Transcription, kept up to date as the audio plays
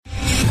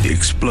The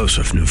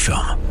explosive new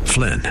film,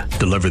 Flynn,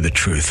 deliver the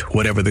truth,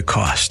 whatever the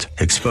cost,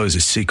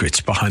 exposes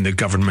secrets behind the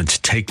government's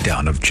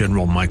takedown of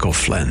General Michael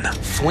Flynn.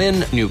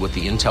 Flynn knew what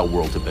the intel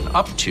world had been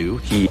up to.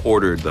 He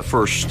ordered the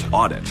first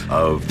audit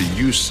of the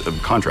use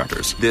of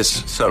contractors.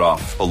 This set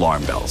off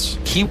alarm bells.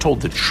 He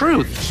told the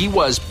truth. He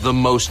was the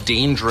most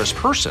dangerous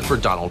person for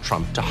Donald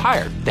Trump to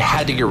hire. They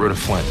had to get rid of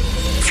Flynn.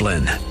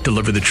 Flynn,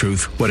 deliver the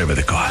truth, whatever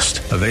the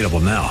cost. Available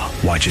now.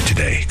 Watch it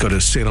today. Go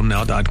to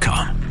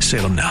salemnow.com.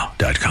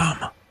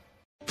 salemnow.com.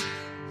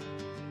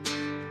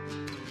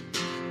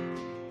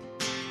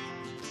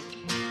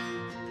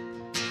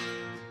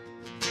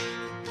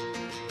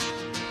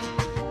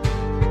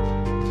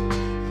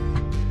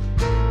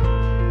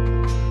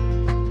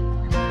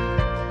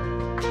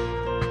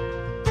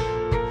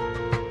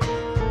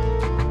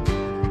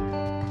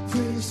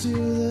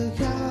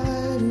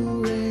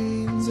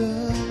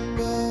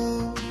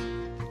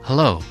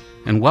 Hello,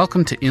 and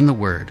welcome to In the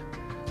Word,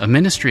 a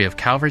ministry of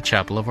Calvary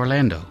Chapel of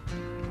Orlando.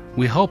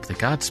 We hope that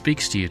God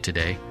speaks to you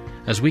today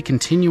as we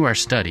continue our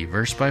study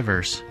verse by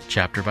verse,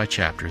 chapter by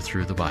chapter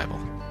through the Bible,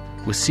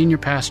 with Senior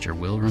Pastor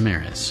Will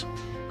Ramirez.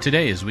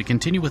 Today, as we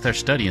continue with our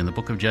study in the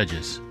book of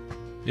Judges,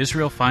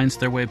 Israel finds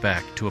their way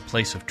back to a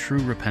place of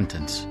true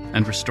repentance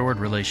and restored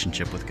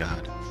relationship with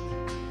God,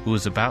 who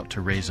is about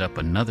to raise up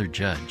another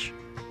judge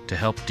to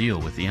help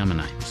deal with the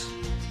Ammonites.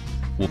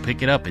 We'll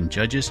pick it up in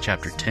Judges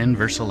chapter 10,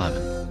 verse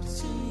 11.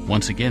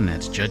 Once again,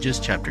 that's Judges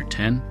chapter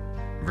 10,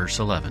 verse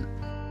 11.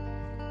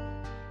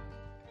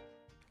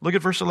 Look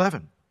at verse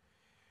 11.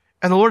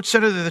 And the Lord said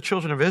to the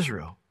children of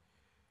Israel,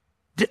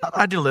 did not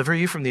I deliver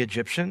you from the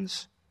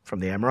Egyptians, from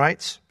the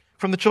Amorites,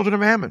 from the children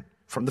of Ammon,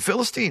 from the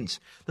Philistines?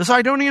 The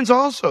Sidonians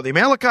also, the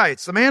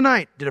Amalekites, the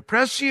Maonite, did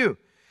oppress you.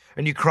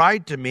 And you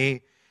cried to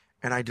me,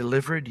 and I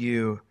delivered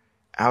you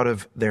out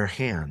of their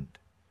hand.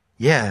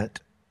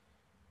 Yet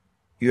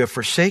you have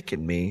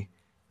forsaken me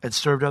and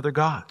served other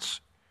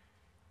gods.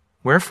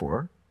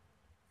 Wherefore,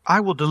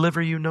 I will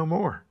deliver you no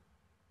more.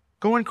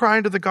 Go and cry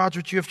unto the gods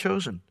which you have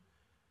chosen.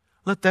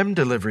 Let them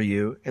deliver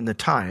you in the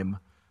time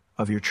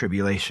of your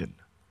tribulation.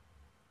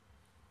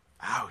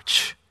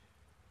 Ouch.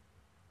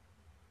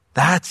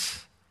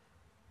 That's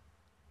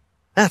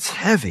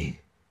heavy.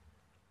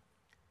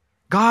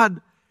 God,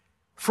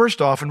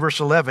 first off, in verse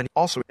 11,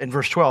 also in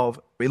verse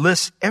 12, he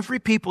lists every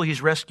people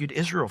he's rescued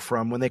Israel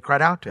from when they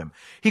cried out to him.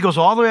 He goes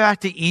all the way back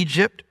to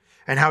Egypt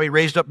and how he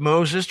raised up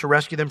Moses to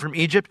rescue them from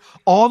Egypt,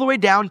 all the way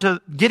down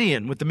to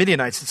Gideon with the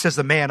Midianites. It says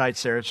the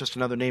Maonites there. It's just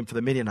another name for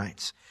the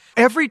Midianites.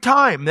 Every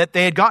time that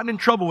they had gotten in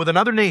trouble with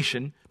another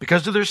nation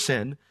because of their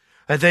sin,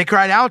 that they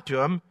cried out to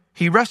him,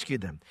 he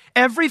rescued them.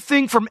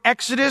 Everything from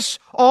Exodus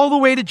all the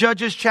way to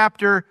Judges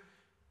chapter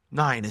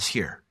 9 is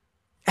here.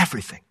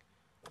 Everything.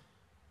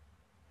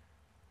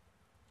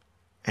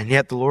 And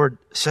yet the Lord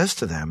says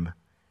to them,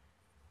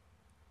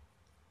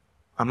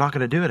 I'm not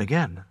going to do it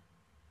again.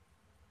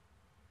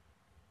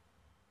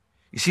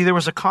 You see, there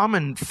was a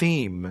common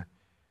theme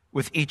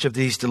with each of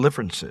these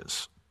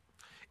deliverances.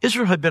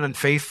 Israel had been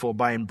unfaithful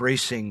by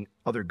embracing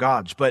other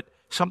gods, but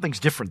something's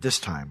different this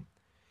time.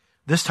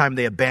 This time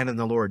they abandon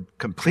the Lord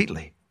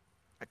completely.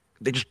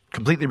 They just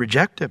completely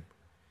reject him.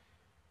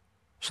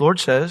 So the Lord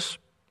says,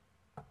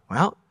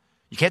 well,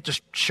 you can't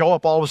just show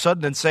up all of a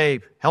sudden and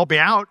say, help me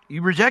out.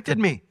 You rejected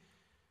me.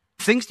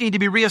 Things need to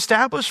be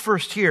reestablished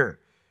first here.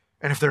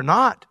 And if they're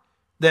not,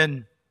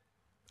 then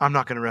I'm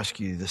not going to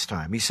rescue you this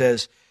time. He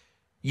says,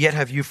 yet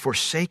have you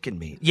forsaken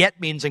me. Yet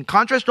means in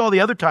contrast to all the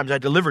other times I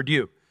delivered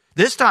you.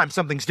 This time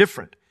something's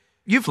different.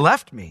 You've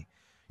left me.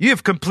 You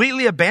have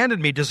completely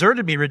abandoned me,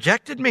 deserted me,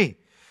 rejected me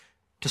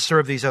to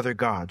serve these other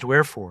gods.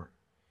 Wherefore,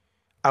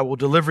 I will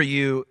deliver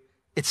you.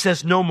 It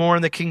says no more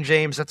in the King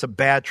James. That's a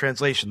bad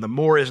translation. The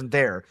more isn't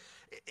there.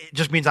 It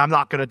just means I'm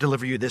not going to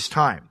deliver you this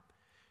time.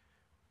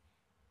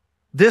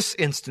 This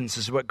instance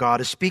is what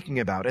God is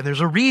speaking about. And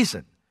there's a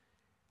reason.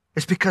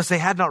 It's because they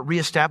had not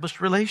reestablished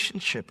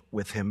relationship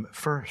with him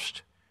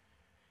first.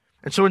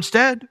 And so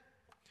instead,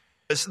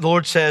 as the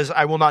Lord says,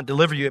 I will not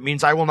deliver you. It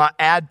means I will not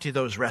add to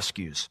those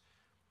rescues.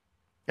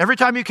 Every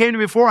time you came to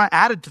me before, I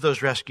added to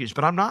those rescues,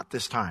 but I'm not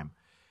this time.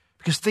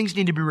 Because things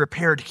need to be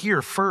repaired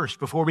here first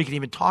before we can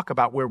even talk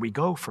about where we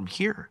go from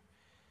here.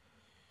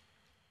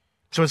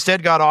 So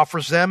instead, God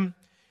offers them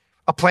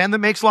a plan that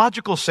makes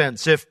logical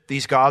sense if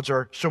these gods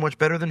are so much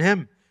better than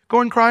him.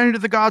 Go and cry unto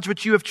the gods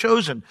which you have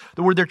chosen.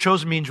 The word there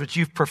chosen means which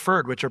you've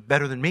preferred, which are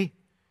better than me.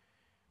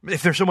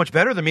 If they're so much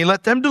better than me,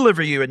 let them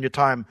deliver you in your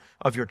time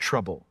of your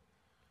trouble.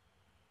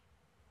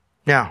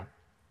 Now,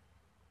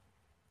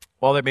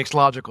 while that makes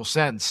logical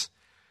sense,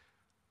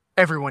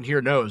 everyone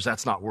here knows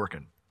that's not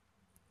working.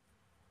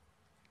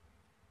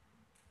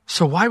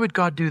 So why would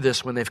God do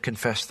this when they've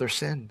confessed their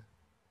sin?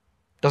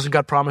 Doesn't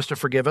God promise to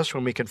forgive us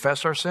when we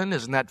confess our sin?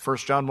 Isn't that 1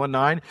 John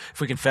 1:9?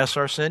 If we confess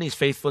our sin, he's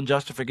faithful and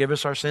just to forgive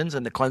us our sins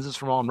and to cleanse us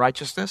from all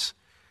unrighteousness.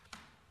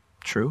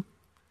 True.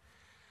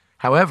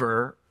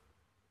 However,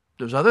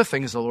 there's other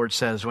things the Lord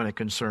says when it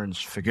concerns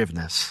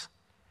forgiveness.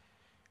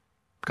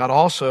 God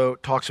also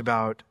talks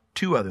about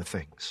two other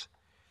things.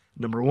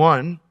 Number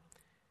one,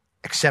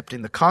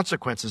 accepting the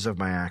consequences of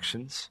my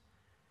actions.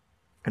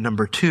 And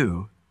number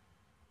 2,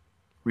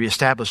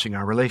 reestablishing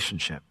our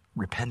relationship,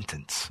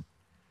 repentance.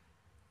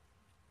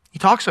 He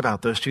talks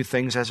about those 2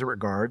 things as it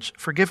regards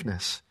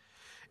forgiveness.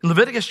 In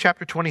Leviticus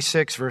chapter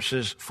 26,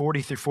 verses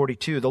 40 through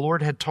 42, the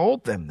Lord had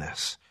told them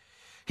this.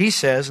 He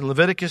says in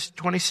Leviticus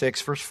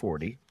 26, verse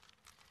 40,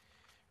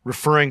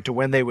 referring to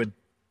when they would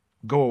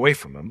go away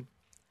from him,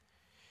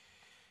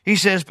 he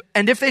says,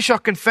 "And if they shall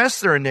confess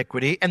their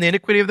iniquity and the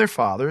iniquity of their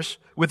fathers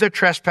with their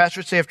trespass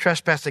which they have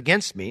trespassed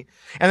against me,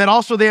 and that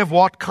also they have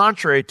walked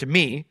contrary to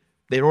me,"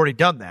 they'd already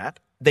done that.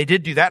 They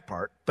did do that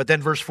part. But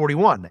then verse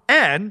 41,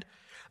 "And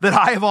that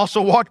I have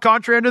also walked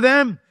contrary unto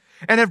them,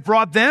 and have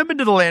brought them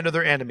into the land of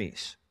their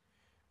enemies.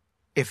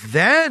 If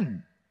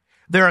then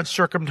their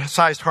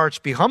uncircumcised hearts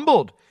be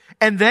humbled,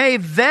 and they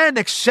then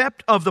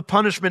accept of the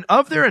punishment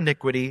of their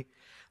iniquity,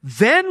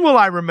 then will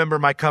I remember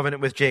my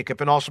covenant with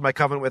Jacob, and also my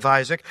covenant with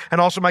Isaac, and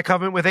also my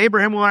covenant with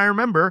Abraham will I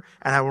remember,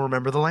 and I will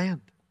remember the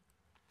land."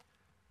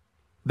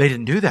 They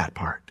didn't do that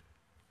part.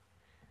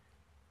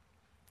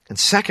 And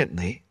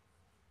secondly,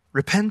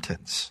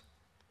 repentance.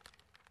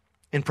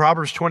 In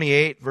Proverbs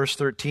 28, verse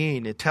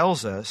 13, it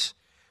tells us,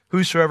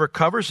 "Whosoever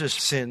covers his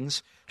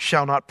sins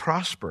shall not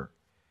prosper."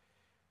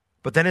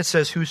 But then it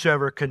says,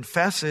 "Whosoever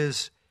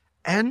confesses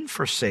and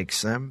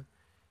forsakes them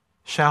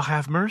shall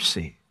have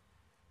mercy."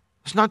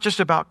 It's not just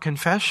about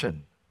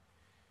confession.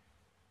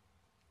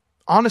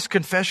 Honest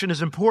confession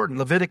is important.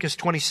 Leviticus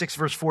 26,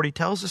 verse 40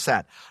 tells us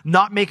that.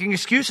 Not making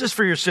excuses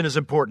for your sin is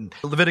important.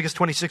 Leviticus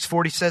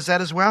 26:40 says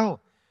that as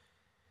well.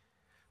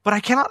 But I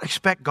cannot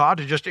expect God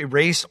to just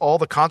erase all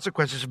the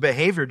consequences of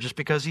behavior just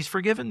because He's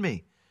forgiven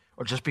me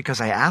or just because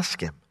I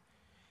ask Him.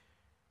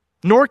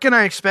 Nor can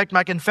I expect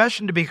my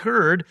confession to be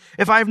heard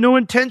if I have no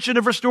intention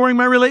of restoring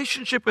my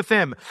relationship with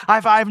Him.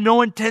 If I have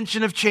no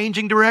intention of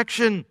changing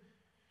direction.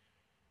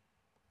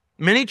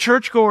 Many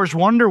churchgoers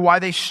wonder why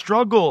they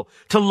struggle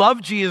to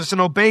love Jesus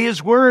and obey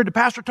His word. The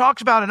pastor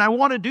talks about it, and I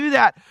want to do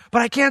that,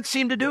 but I can't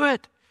seem to do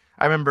it.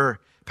 I remember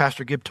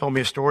Pastor Gibb told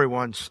me a story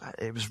once.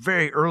 It was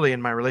very early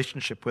in my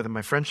relationship with him,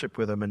 my friendship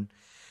with him, and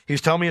he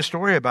was telling me a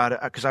story about it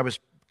because I was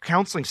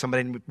counseling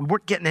somebody and we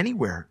weren't getting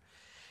anywhere.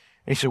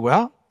 And he said,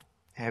 "Well,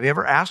 have you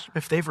ever asked them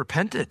if they've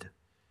repented?"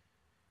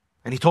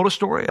 And he told a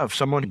story of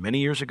someone many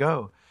years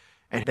ago,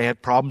 and they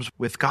had problems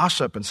with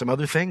gossip and some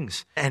other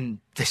things. And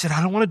they said,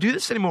 "I don't want to do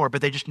this anymore,"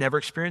 but they just never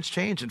experienced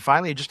change. And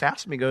finally he just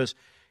asked me, he goes,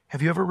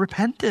 "Have you ever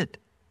repented?"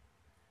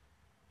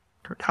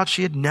 Turned out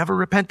she had never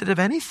repented of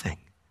anything.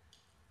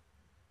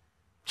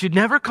 She'd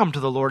never come to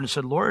the Lord and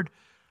said, "Lord,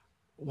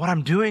 what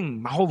I'm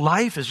doing, my whole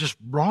life is just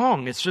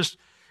wrong. It's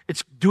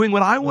doing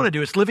what I want to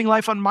do. It's living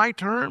life on my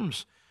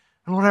terms.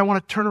 And Lord, I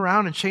want to turn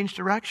around and change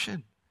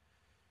direction."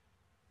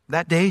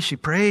 That day she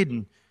prayed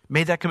and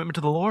made that commitment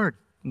to the Lord.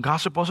 And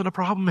gossip wasn't a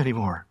problem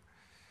anymore.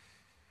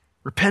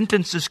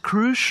 Repentance is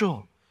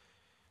crucial.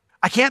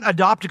 I can't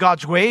adopt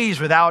God's ways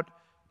without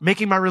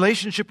making my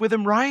relationship with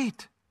Him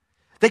right.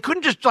 They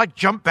couldn't just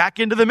jump back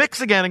into the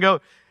mix again and go,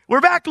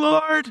 "We're back,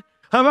 Lord.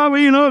 How about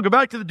we, go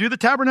back to do the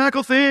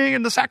tabernacle thing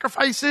and the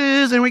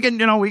sacrifices, and we can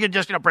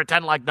just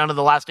pretend like none of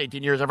the last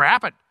 18 years ever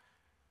happened."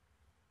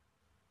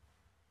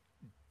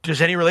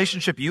 Does any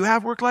relationship you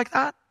have work like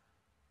that?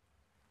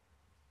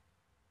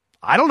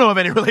 I don't know of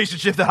any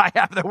relationship that I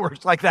have that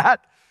works like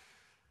that.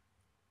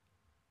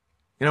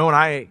 When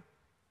I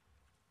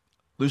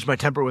lose my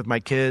temper with my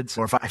kids,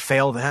 or if I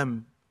fail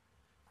them,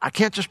 I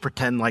can't just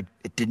pretend like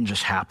it didn't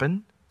just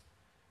happen.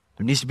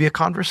 There needs to be a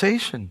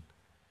conversation.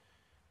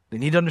 They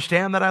need to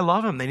understand that I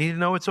love them. They need to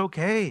know it's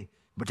okay.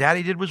 What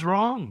Daddy did was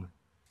wrong.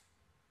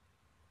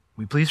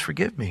 Will you please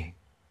forgive me?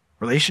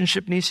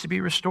 Relationship needs to be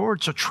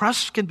restored so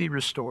trust can be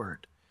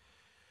restored.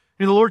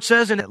 The Lord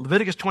says in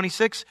Leviticus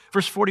 26,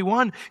 verse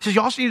 41, He says,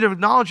 you also need to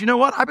acknowledge, you know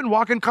what? I've been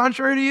walking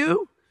contrary to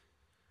you.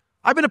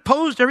 I've been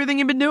opposed to everything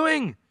you've been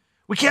doing.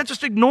 We can't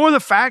just ignore the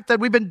fact that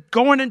we've been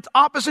going in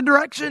opposite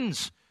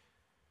directions.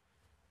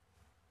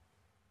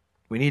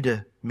 We need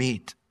to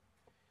meet,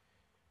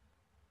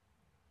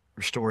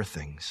 restore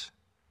things.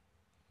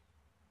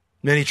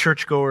 Many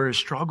churchgoers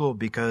struggle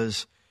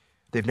because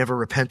they've never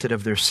repented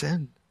of their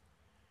sin.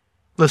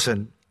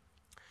 Listen,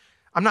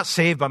 I'm not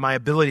saved by my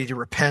ability to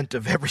repent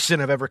of every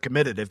sin I've ever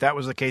committed. If that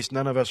was the case,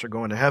 none of us are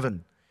going to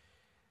heaven.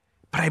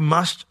 But I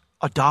must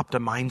adopt a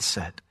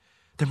mindset.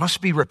 There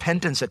must be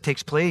repentance that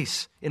takes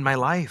place in my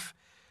life.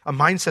 A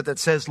mindset that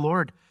says,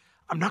 Lord,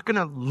 I'm not going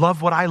to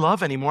love what I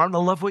love anymore. I'm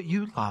going to love what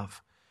you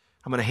love.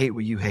 I'm going to hate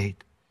what you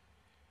hate.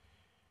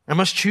 I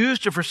must choose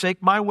to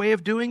forsake my way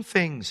of doing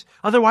things.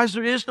 Otherwise,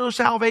 there is no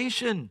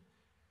salvation.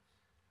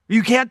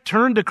 You can't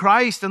turn to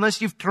Christ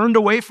unless you've turned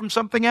away from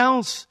something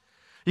else.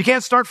 You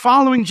can't start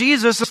following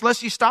Jesus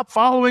unless you stop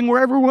following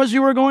wherever it was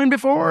you were going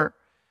before.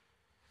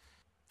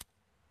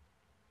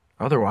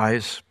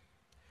 Otherwise,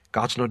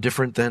 God's no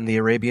different than the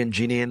Arabian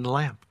genie in the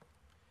lamp.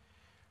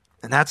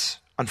 And that's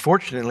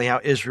unfortunately how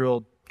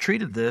Israel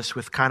treated this,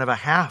 with kind of a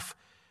half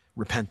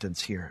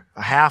repentance here,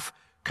 a half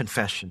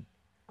confession.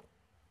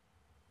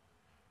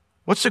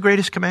 What's the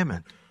greatest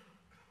commandment?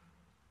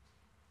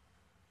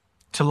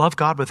 To love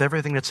God with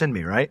everything that's in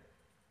me, right?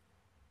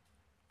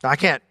 Now, I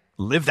can't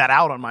live that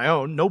out on my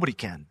own. Nobody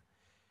can.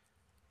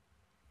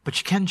 But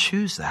you can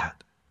choose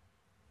that.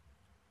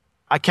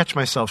 I catch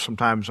myself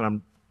sometimes when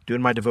I'm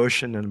doing my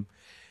devotion and,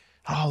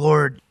 oh,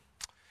 Lord,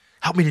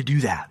 help me to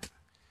do that.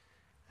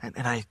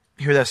 And I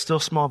hear that still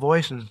small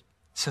voice and it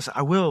says,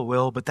 I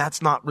will, but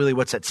that's not really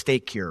what's at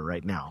stake here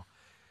right now.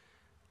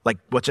 Like,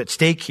 what's at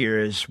stake here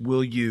is,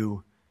 will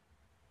you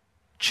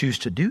choose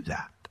to do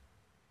that?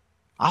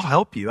 I'll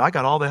help you. I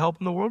got all the help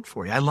in the world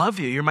for you. I love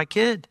you. You're my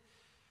kid.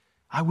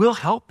 I will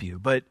help you,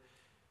 but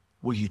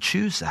will you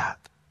choose that?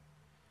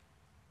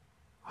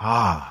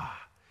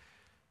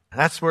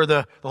 That's where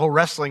the whole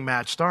wrestling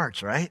match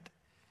starts, right?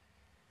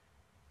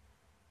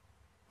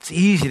 It's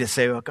easy to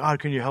say, well, God,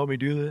 can you help me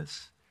do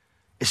this?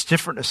 It's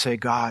different to say,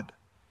 God,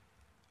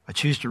 I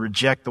choose to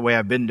reject the way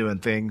I've been doing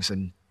things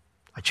and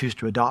I choose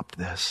to adopt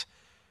this.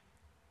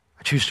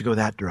 I choose to go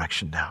that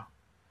direction now.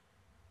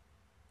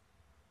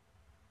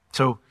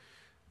 So,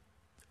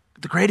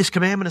 the greatest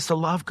commandment is to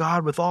love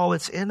God with all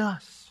that's in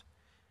us.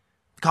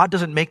 God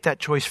doesn't make that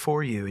choice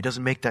for you. He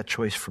doesn't make that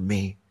choice for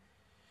me.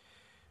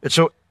 And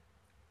so,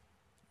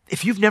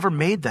 if you've never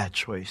made that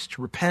choice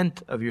to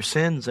repent of your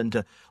sins and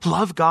to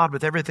love God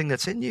with everything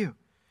that's in you,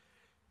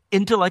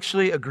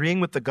 intellectually agreeing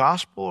with the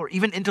gospel or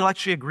even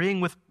intellectually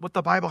agreeing with what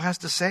the Bible has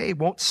to say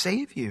won't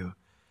save you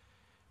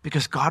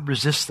because God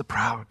resists the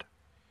proud.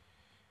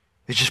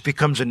 It just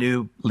becomes a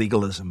new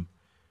legalism,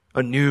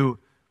 a new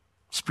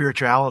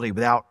spirituality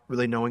without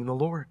really knowing the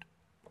Lord.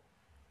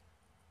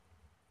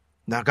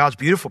 Now, God's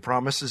beautiful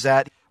promise is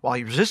that while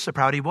He resists the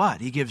proud, He what?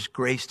 He gives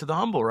grace to the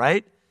humble,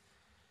 right?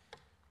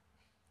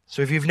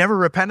 So if you've never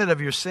repented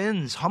of your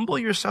sins, humble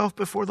yourself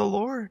before the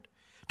Lord.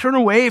 Turn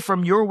away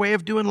from your way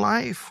of doing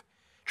life.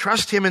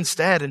 Trust Him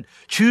instead and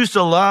choose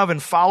to love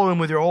and follow Him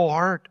with your whole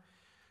heart.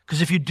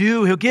 Because if you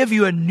do, He'll give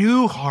you a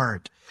new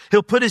heart.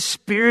 He'll put His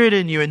Spirit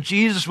in you, and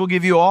Jesus will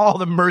give you all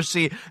the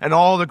mercy and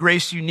all the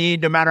grace you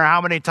need, no matter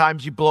how many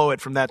times you blow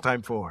it from that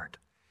time forward.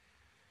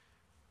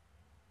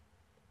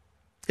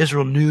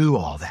 Israel knew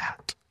all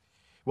that. It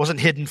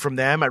wasn't hidden from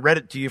them. I read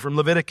it to you from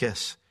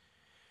Leviticus.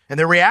 And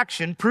their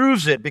reaction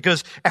proves it,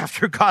 because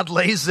after God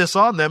lays this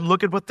on them,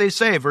 look at what they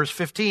say. Verse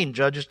 15,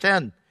 Judges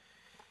 10.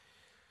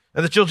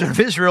 And the children of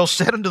Israel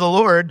said unto the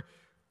Lord,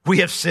 we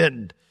have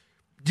sinned.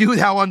 Do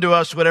thou unto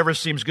us whatever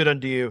seems good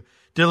unto you.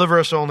 Deliver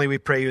us only, we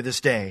pray you, this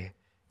day.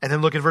 And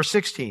then look at verse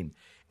 16.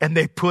 And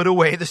they put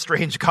away the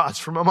strange gods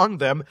from among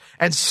them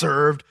and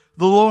served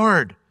the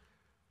Lord.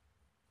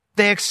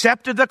 They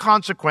accepted the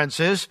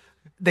consequences.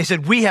 They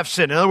said, we have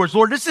sinned. In other words,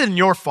 Lord, this isn't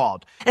your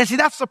fault. And see,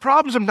 that's the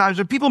problem sometimes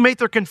when people make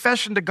their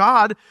confession to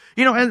God,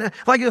 and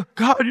like,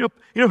 God, I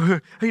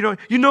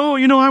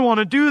want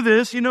to do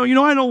this. I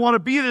don't want to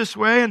be this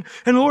way. And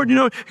Lord,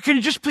 can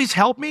you just please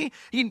help me?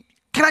 Can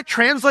I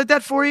translate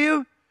that for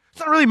you?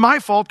 It's not really my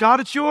fault, God.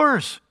 It's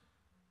yours.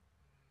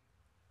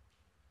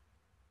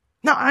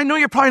 Now, I know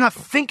you're probably not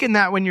thinking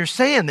that when you're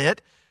saying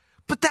it,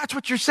 but that's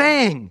what you're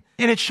saying.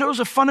 And it shows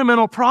a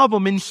fundamental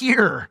problem in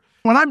here.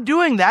 When I'm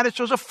doing that, it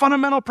shows a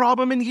fundamental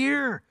problem in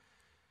here.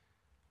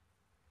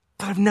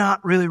 But I've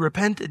not really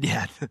repented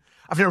yet.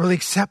 I've not really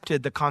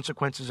accepted the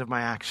consequences of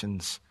my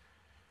actions.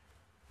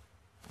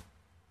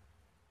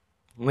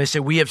 When they say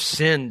we have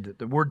sinned,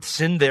 the word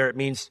sin there, it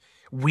means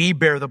we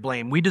bear the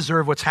blame. We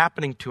deserve what's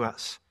happening to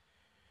us.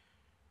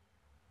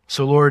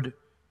 So Lord,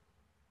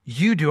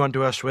 you do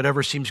unto us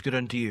whatever seems good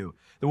unto you.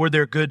 The word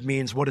there, good,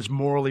 means what is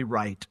morally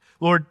right.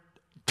 Lord,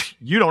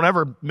 you don't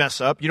ever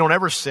mess up. You don't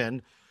ever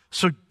sin.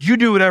 So you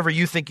do whatever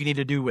you think you need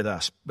to do with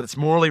us. But it's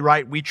morally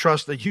right. We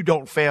trust that you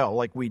don't fail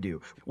like we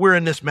do. We're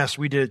in this mess.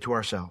 We did it to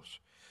ourselves.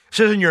 This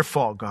isn't your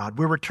fault, God.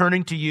 We're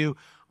returning to you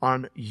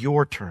on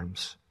your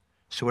terms.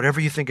 So whatever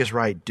you think is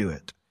right, do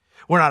it.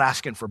 We're not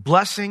asking for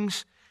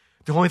blessings.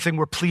 The only thing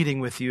we're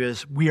pleading with you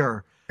is we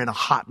are in a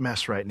hot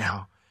mess right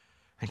now.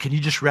 And can you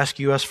just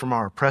rescue us from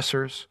our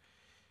oppressors?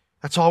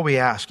 That's all we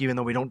ask, even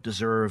though we don't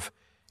deserve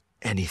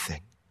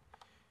anything.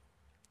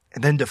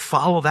 And then to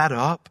follow that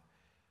up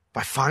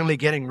by finally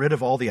getting rid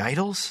of all the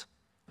idols.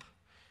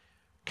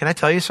 Can I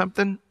tell you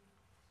something?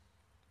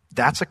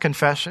 That's a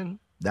confession.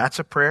 That's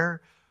a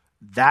prayer.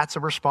 That's a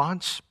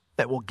response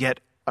that will get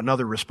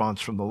another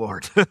response from the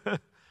Lord.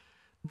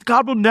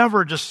 God will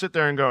never just sit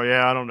there and go,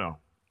 yeah, I don't know.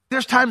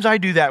 There's times I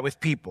do that with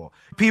people.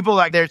 People,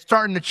 like, they're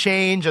starting to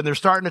change and they're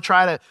starting to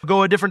try to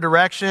go a different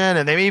direction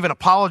and they may even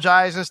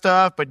apologize and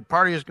stuff, but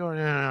part of you is going,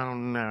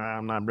 no,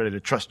 I'm not ready to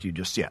trust you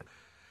just yet.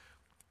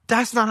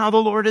 That's not how the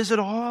Lord is at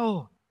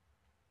all.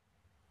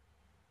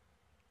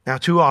 Now,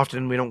 too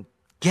often we don't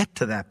get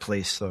to that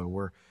place, though,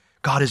 where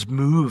God is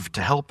moved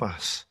to help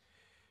us.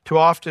 Too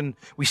often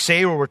we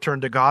say we'll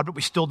return to God, but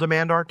we still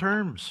demand our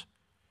terms.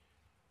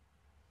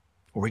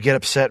 Or we get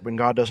upset when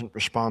God doesn't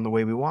respond the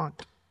way we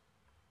want.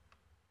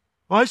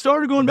 Well, I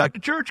started going back to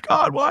church,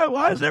 God.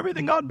 Why has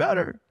everything gotten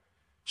better?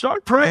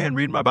 Started praying,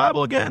 reading my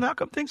Bible again. How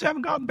come things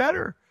haven't gotten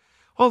better?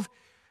 Well,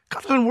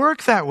 God doesn't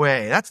work that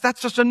way. That's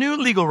just a new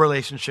legal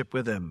relationship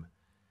with Him.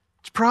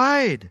 It's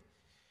pride.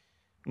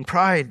 And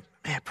pride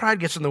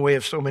gets in the way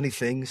of so many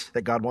things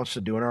that God wants to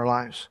do in our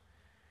lives.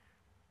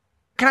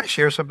 Can I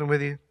share something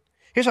with you?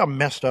 Here's how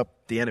messed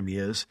up the enemy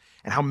is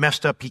and how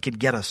messed up he can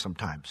get us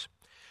sometimes.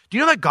 Do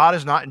you know that God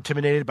is not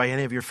intimidated by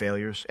any of your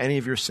failures, any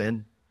of your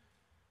sin?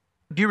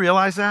 Do you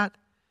realize that?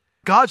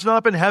 God's not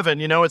up in heaven.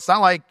 It's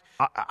not like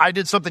I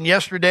did something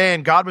yesterday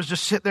and God was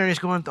just sitting there and he's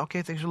going,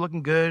 okay, things are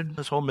looking good.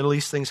 This whole Middle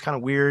East thing's kind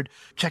of weird,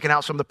 checking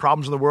out some of the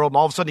problems in the world. And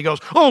all of a sudden he goes,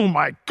 oh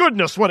my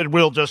goodness, what did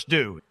Will just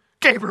do?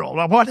 Gabriel,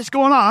 what is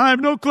going on? I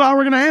have no clue how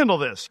we're going to handle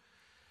this.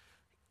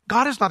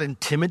 God is not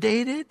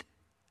intimidated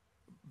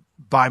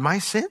by my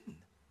sin.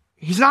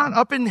 He's not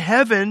up in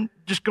heaven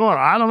just going,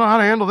 I don't know how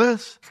to handle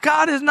this.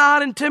 God is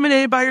not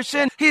intimidated by your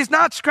sin. He's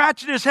not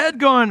scratching his head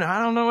going, I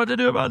don't know what to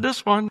do about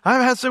this one.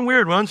 I've had some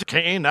weird ones.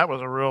 Cain, that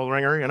was a real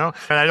ringer, And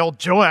that old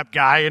Joab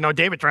guy,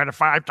 David tried to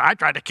fight. I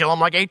tried to kill him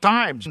like 8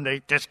 times. And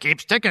they just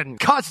keep sticking.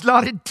 God's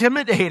not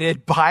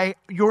intimidated by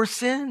your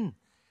sin.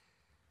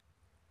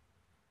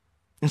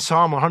 In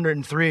Psalm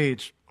 103,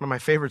 it's one of my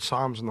favorite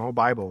Psalms in the whole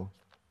Bible.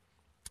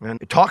 And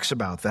it talks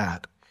about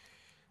that.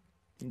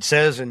 It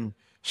says in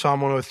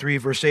Psalm 103,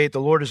 verse 8, the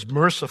Lord is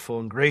merciful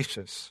and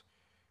gracious,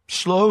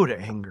 slow to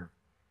anger,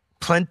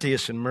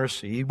 plenteous in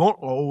mercy. He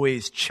won't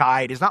always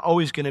chide. He's not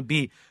always going to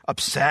be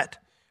upset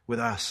with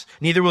us.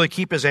 Neither will he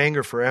keep his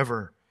anger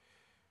forever.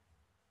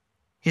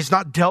 He's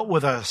not dealt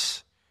with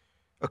us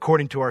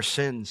according to our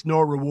sins,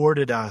 nor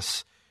rewarded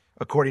us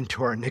according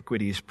to our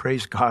iniquities.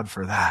 Praise God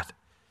for that.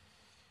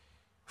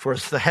 For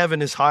as the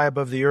heaven is high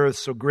above the earth,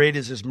 so great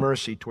is his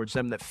mercy towards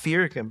them that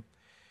fear him.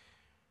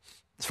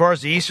 As far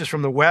as the east is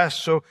from the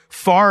west, so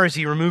far as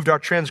he removed our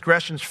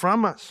transgressions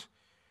from us.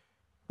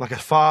 Like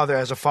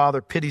as a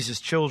father pities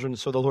his children,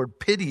 so the Lord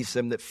pities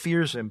them that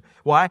fears him.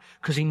 Why?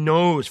 Because he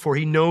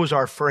knows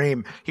our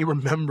frame. He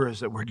remembers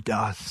that we're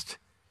dust.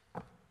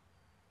 And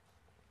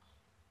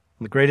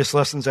the greatest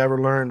lessons I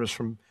ever learned was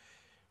from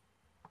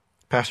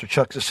Pastor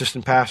Chuck's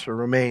assistant pastor,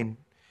 Romaine.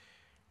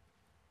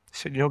 He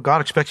said, God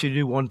expects you to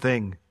do one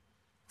thing,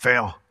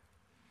 fail.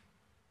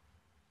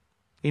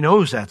 He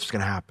knows that's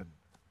going to happen.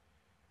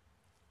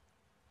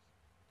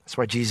 That's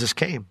why Jesus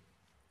came.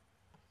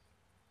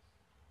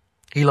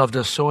 He loved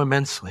us so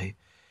immensely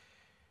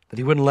that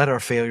he wouldn't let our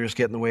failures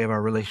get in the way of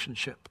our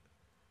relationship.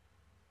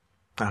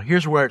 Now,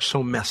 here's where it's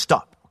so messed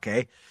up,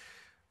 okay?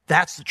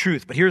 That's the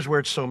truth, but here's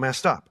where it's so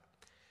messed up.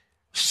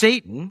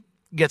 Satan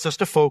gets us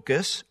to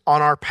focus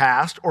on our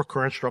past or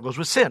current struggles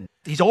with sin.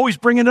 He's always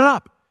bringing it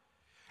up.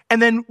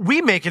 And then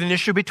we make it an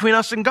issue between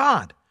us and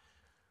God.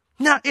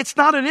 Now, it's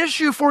not an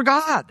issue for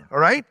God, all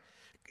right?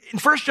 In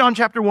 1 John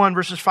chapter 1,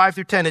 verses 5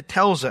 through 10, it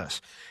tells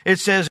us, it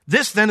says,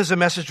 this then is a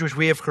message which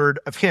we have heard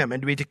of him,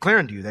 and we declare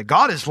unto you that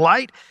God is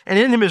light, and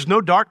in him is no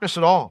darkness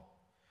at all.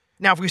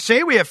 Now, if we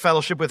say we have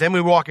fellowship with him,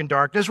 we walk in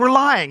darkness, we're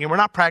lying, and we're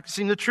not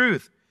practicing the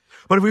truth.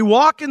 But if we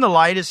walk in the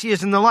light as he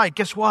is in the light,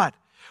 guess what?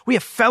 We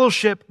have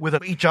fellowship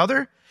with each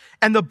other,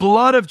 and the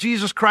blood of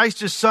Jesus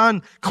Christ, his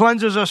son,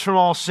 cleanses us from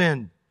all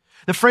sin.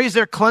 The phrase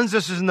there, cleanse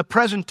us, is in the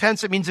present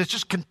tense. It means it's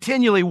just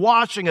continually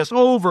washing us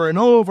over and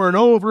over and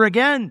over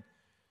again.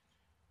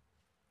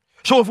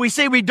 So if we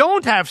say we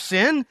don't have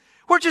sin,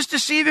 we're just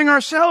deceiving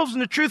ourselves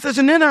and the truth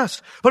isn't in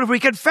us. But if we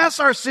confess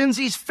our sins,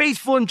 he's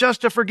faithful and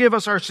just to forgive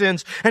us our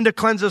sins and to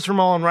cleanse us from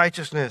all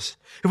unrighteousness.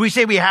 If we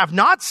say we have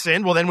not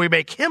sinned, well, then we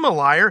make him a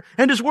liar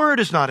and his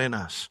word is not in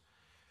us.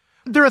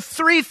 There are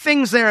 3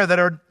 things there that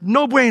are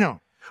no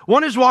bueno.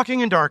 One is walking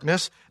in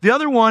darkness. The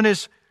other one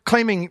is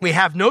claiming we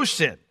have no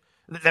sin.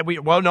 That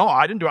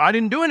I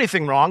didn't do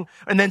anything wrong.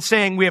 And then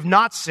saying we have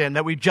not sinned,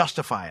 that we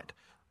justify it.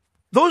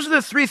 Those are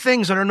the 3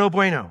 things that are no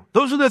bueno.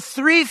 Those are the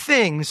 3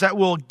 things that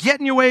will get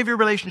in your way of your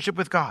relationship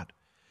with God.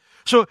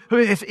 So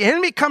if the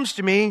enemy comes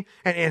to me,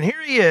 and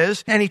here he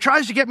is, and he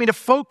tries to get me to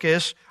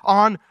focus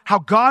on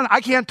how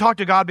I can't talk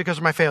to God because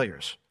of my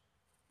failures.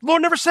 The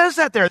Lord never says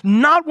that there.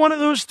 Not one of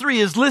those 3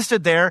 is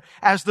listed there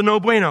as the no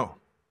bueno.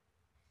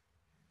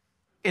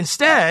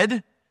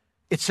 Instead,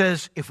 it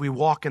says, if we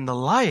walk in the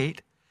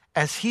light,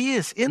 as he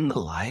is in the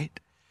light,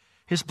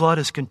 his blood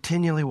is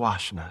continually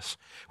washing us.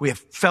 We have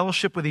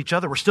fellowship with each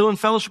other. We're still in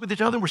fellowship with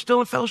each other. We're still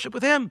in fellowship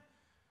with him.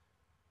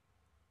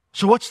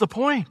 So what's the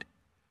point?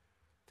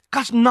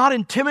 God's not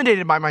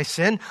intimidated by my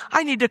sin.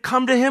 I need to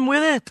come to him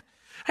with it.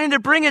 I need to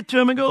bring it to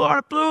him and go, Lord,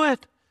 I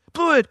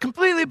blew it,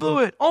 completely blew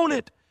it, own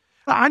it.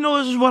 I know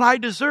this is what I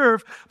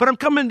deserve, but I'm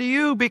coming to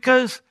you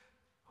because,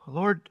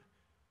 Lord,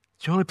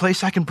 it's the only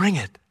place I can bring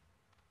it.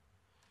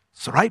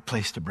 It's the right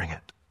place to bring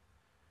it.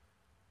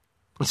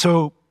 And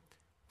so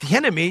the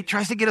enemy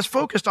tries to get us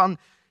focused on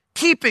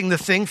keeping the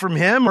thing from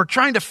him or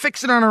trying to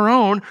fix it on our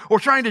own or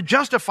trying to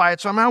justify it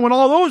somehow when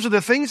all those are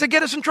the things that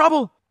get us in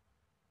trouble.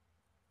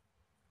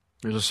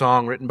 There's a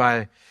song written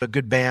by a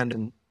good band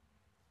and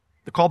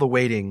they're called The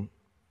Waiting.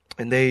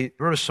 And they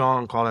wrote a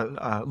song called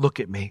Look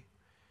at Me.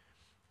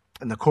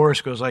 And the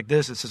chorus goes like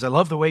this. It says, I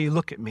love the way you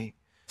look at me,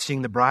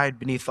 seeing the bride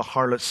beneath the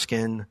harlot's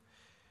skin.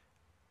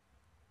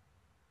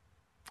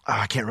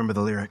 I can't remember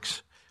the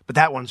lyrics. But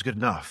that one's good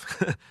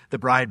enough. The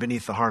bride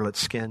beneath the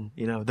harlot's skin,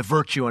 the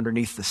virtue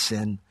underneath the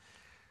sin.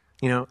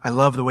 I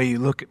love the way you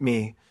look at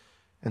me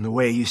and the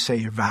way you say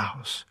your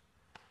vows.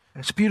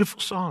 It's a beautiful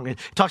song. It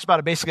talks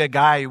about basically a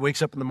guy who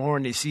wakes up in the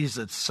morning, he sees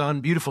the sun,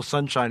 beautiful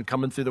sunshine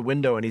coming through the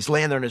window, and he's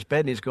laying there in his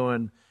bed and he's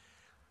going,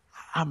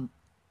 I'm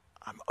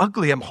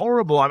ugly, I'm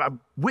horrible, I'm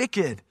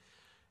wicked.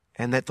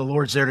 And that the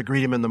Lord's there to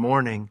greet him in the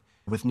morning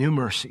with new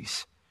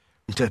mercies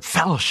and to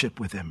fellowship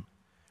with him.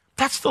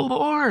 That's the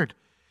Lord.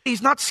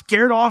 He's not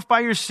scared off by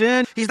your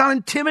sin. He's not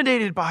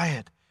intimidated by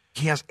it.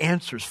 He has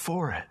answers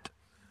for it.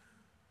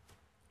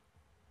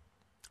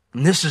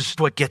 And this is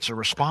what gets a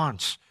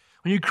response.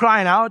 When you're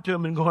crying out to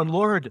him and going,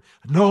 Lord,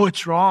 I know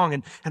it's wrong,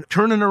 and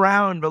turning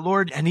around, but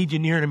Lord, I need you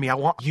near to me. I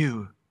want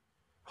you.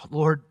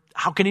 Lord,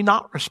 how can he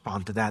not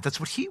respond to that? That's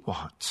what he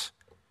wants.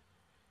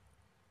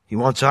 He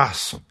wants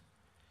us.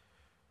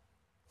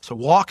 So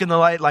walk in the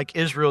light like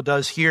Israel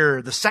does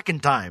here the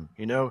second time,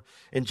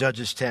 in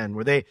Judges 10,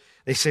 where they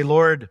say,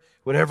 Lord,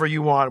 whatever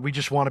you want, we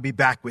just want to be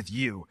back with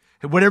you.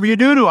 And whatever you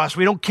do to us,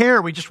 we don't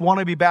care. We just want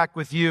to be back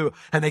with you.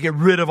 And they get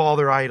rid of all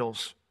their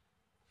idols.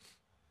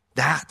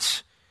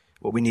 That's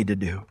what we need to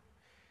do.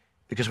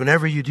 Because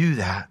whenever you do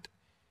that,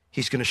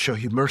 he's going to show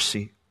you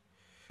mercy.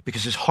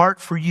 Because his heart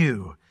for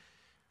you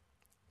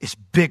is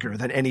bigger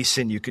than any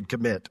sin you could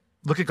commit.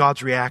 Look at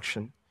God's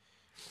reaction.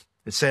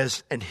 It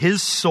says, and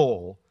his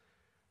soul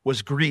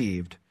was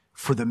grieved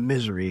for the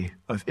misery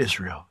of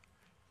Israel.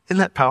 Isn't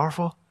that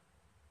powerful?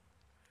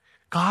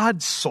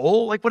 God's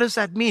soul? What does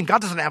that mean?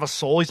 God doesn't have a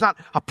soul. He's not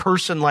a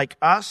person like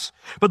us.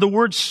 But the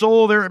word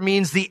soul there, it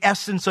means the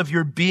essence of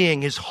your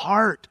being, his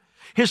heart.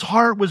 His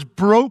heart was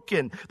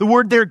broken. The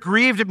word there,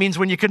 grieved, it means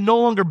when you can no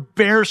longer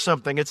bear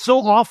something. It's so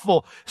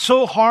awful,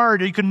 so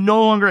hard, you can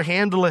no longer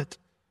handle it.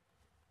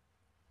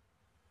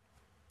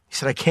 He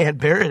said, I can't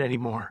bear it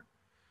anymore.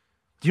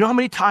 Do you know how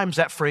many times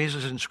that phrase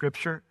is in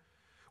Scripture?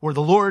 Where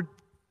the Lord,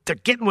 they're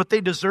getting what they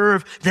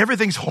deserve, and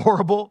everything's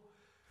horrible.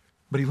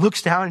 But he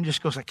looks down and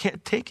just goes, I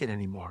can't take it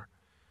anymore.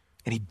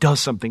 And he does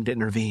something to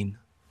intervene.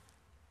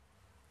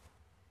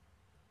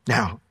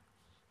 Now,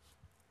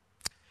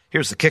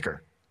 here's the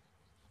kicker.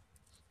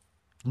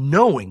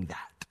 Knowing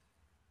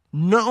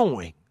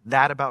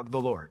that about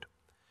the Lord,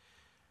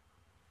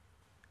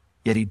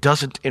 yet he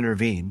doesn't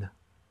intervene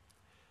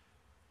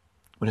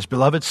when his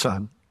beloved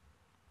Son,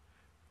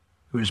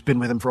 who has been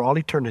with him for all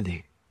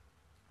eternity,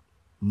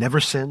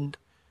 never sinned,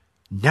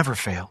 never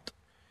failed,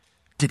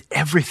 did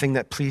everything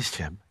that pleased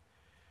him,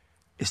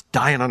 is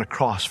dying on a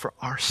cross for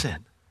our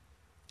sin.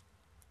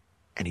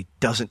 And he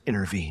doesn't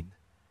intervene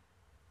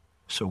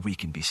so we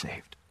can be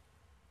saved.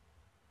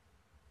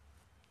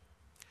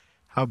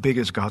 How big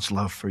is God's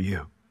love for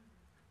you?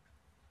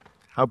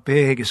 How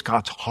big is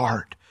God's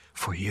heart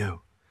for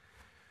you?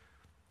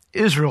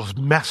 Israel's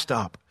messed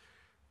up,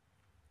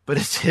 but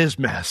it's his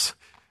mess.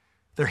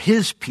 They're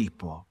his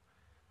people.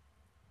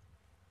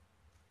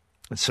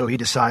 And so he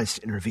decides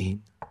to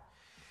intervene.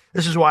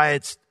 This is why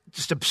it's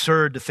just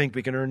absurd to think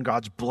we can earn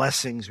God's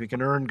blessings, we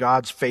can earn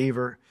God's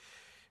favor,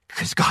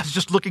 because God's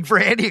just looking for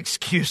any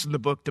excuse in the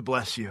book to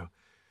bless you.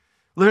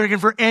 Looking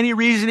for any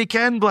reason he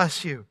can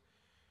bless you.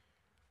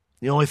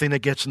 The only thing that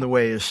gets in the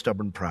way is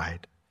stubborn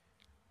pride.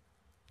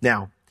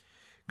 Now,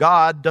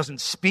 God doesn't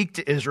speak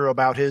to Israel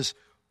about his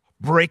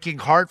breaking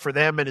heart for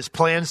them and his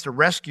plans to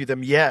rescue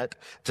them yet,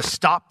 to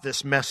stop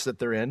this mess that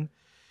they're in.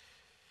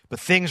 But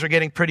things are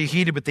getting pretty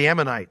heated with the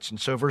Ammonites. And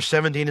so verse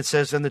 17, it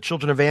says, then the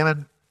children of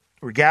Ammon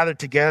were gathered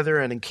together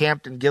and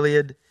encamped in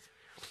Gilead.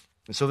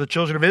 And so the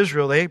children of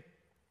Israel, they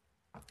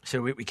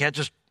said, we can't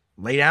just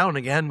lay down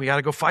again. We got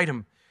to go fight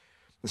them.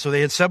 And so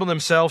they assembled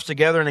themselves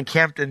together and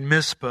encamped in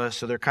Mizpah.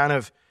 So they're kind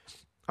of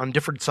on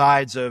different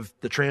sides of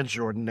the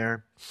Transjordan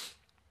there.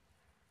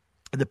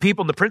 And the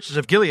people and the princes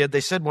of Gilead, they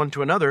said one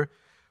to another,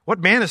 what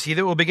man is he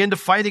that will begin to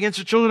fight against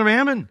the children of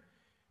Ammon?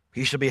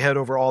 He shall be head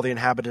over all the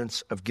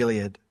inhabitants of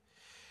Gilead.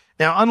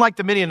 Now, unlike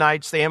the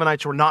Midianites, the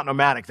Ammonites were not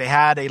nomadic. They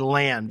had a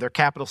land. Their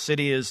capital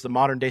city is the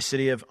modern-day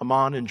city of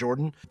Amman in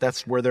Jordan.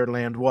 That's where their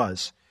land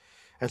was.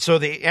 And so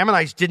the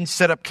Ammonites didn't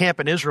set up camp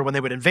in Israel when they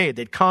would invade.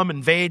 They'd come,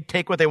 invade,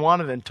 take what they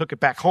wanted, and took it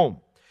back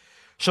home.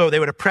 So they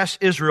would oppress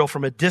Israel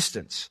from a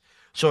distance.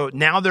 So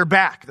now they're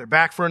back. They're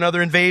back for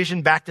another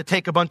invasion, back to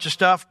take a bunch of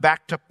stuff,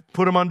 back to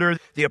put them under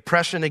the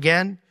oppression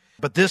again.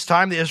 But this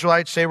time the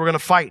Israelites say, we're going to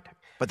fight.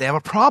 But they have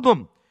a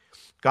problem.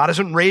 God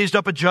hasn't raised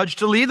up a judge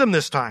to lead them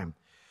this time.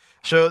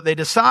 So they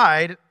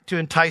decide to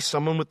entice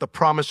someone with the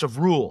promise of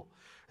rule.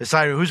 They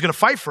decide, who's going to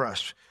fight for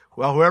us?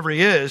 Well, whoever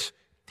he is,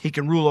 he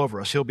can rule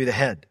over us. He'll be the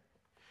head.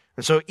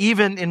 And so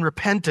even in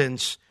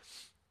repentance,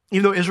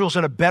 even though Israel's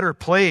in a better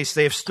place,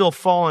 they have still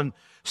fallen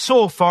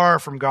so far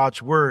from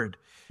God's word.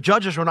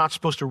 Judges were not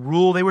supposed to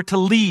rule. They were to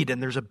lead,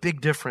 and there's a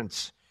big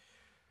difference.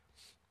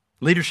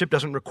 Leadership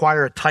doesn't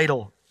require a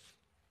title.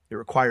 It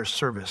requires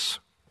service.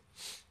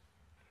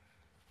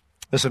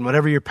 Listen,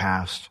 whatever your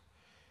past,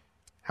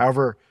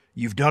 however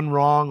you've done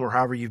wrong or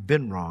however you've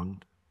been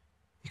wronged,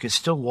 you can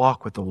still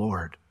walk with the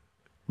Lord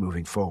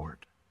moving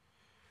forward.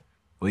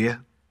 Will you?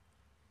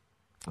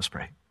 Let's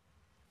pray.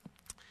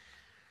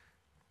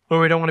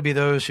 Lord, we don't want to be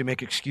those who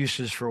make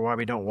excuses for why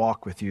we don't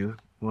walk with you.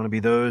 We want to be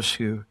those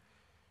who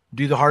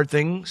do the hard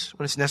things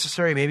when it's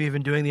necessary, maybe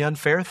even doing the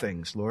unfair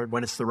things, Lord,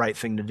 when it's the right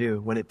thing to do,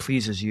 when it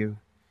pleases you.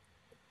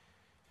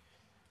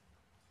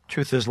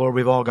 Truth is, Lord,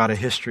 we've all got a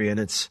history, and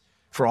it's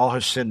for all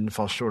have sinned and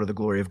fall short of the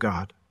glory of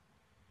God.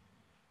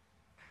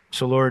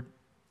 So, Lord,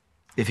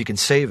 if you can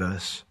save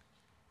us,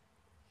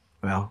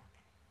 well,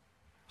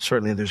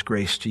 certainly there's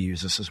grace to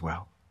use us as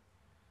well.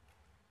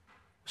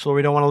 So, Lord,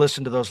 we don't want to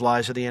listen to those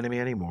lies of the enemy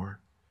anymore.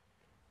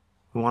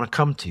 We want to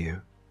come to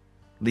you,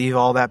 leave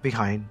all that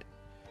behind,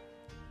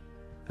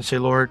 and say,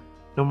 Lord,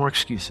 no more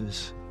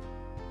excuses.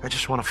 I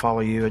just want to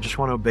follow you. I just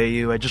want to obey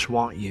you. I just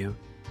want you.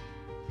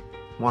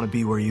 I want to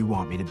be where you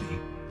want me to be.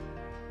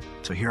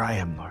 So here I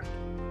am, Lord.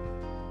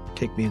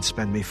 Take me and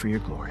spend me for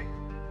your glory.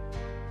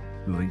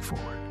 Moving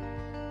forward.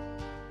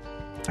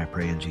 I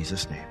pray in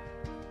Jesus' name.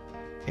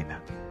 Amen.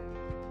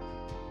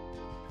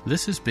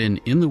 This has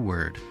been In the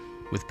Word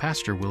with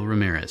Pastor Will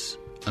Ramirez,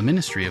 a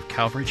ministry of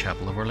Calvary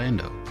Chapel of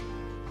Orlando.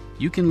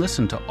 You can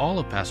listen to all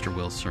of Pastor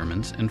Will's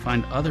sermons and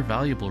find other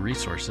valuable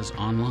resources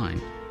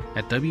online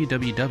at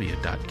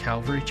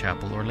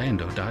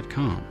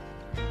www.calvarychapelorlando.com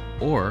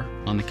or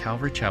on the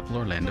Calvary Chapel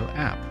Orlando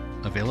app,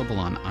 available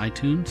on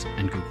iTunes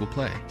and Google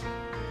Play.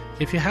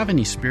 If you have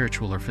any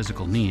spiritual or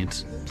physical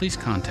needs, please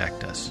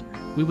contact us.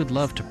 We would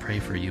love to pray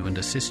for you and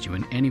assist you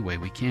in any way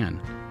we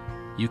can.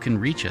 You can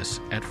reach us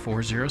at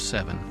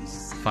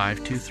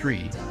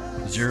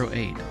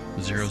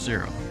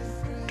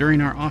 407-523-0800 during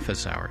our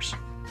office hours,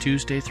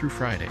 Tuesday through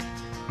Friday,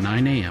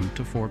 9 a.m.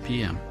 to 4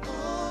 p.m.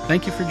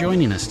 Thank you for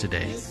joining us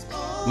today.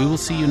 We will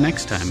see you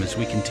next time as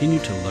we continue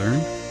to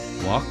learn,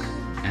 walk,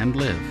 and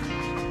live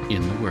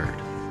in the Word.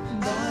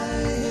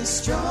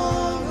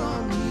 Strong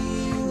on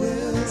me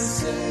will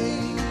say.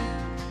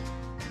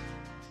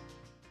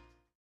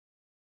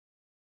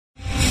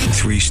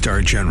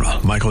 3-star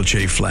General Michael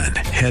J. Flynn,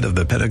 head of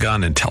the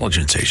Pentagon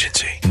Intelligence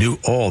Agency, knew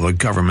all the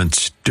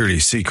government's dirty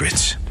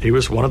secrets. He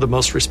was one of the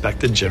most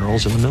respected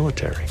generals in the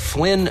military.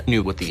 Flynn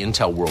knew what the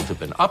intel world had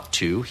been up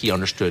to. He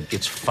understood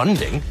its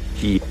funding.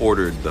 He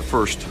ordered the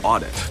first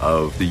audit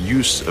of the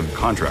use of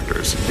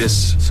contractors.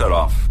 This set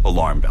off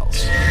alarm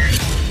bells.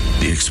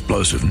 The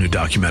explosive new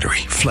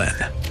documentary, Flynn,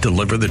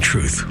 Deliver the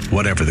Truth,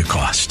 Whatever the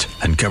Cost,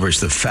 uncovers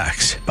the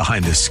facts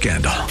behind this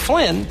scandal.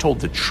 Flynn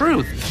told the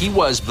truth. He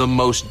was the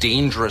most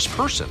dangerous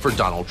person for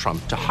Donald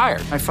Trump to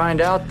hire. I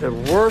find out the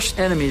worst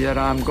enemy that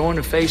I'm going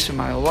to face in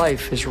my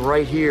life is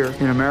right here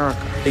in America.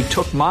 They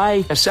took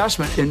my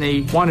assessment and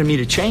they wanted me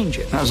to change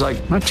it. And I was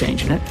like, I'm not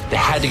changing it. They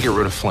had to get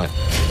rid of Flynn.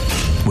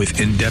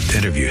 With in-depth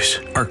interviews,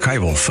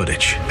 archival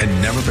footage,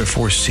 and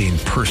never-before-seen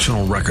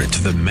personal records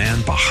of the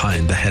man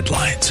behind the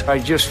headlines. I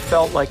just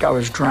felt like I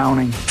was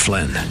drowning.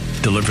 Flynn,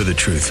 Deliver the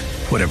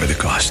Truth, Whatever the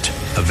Cost.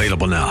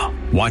 Available now.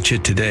 Watch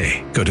it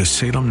today. Go to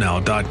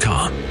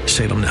salemnow.com.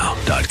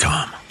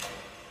 salemnow.com.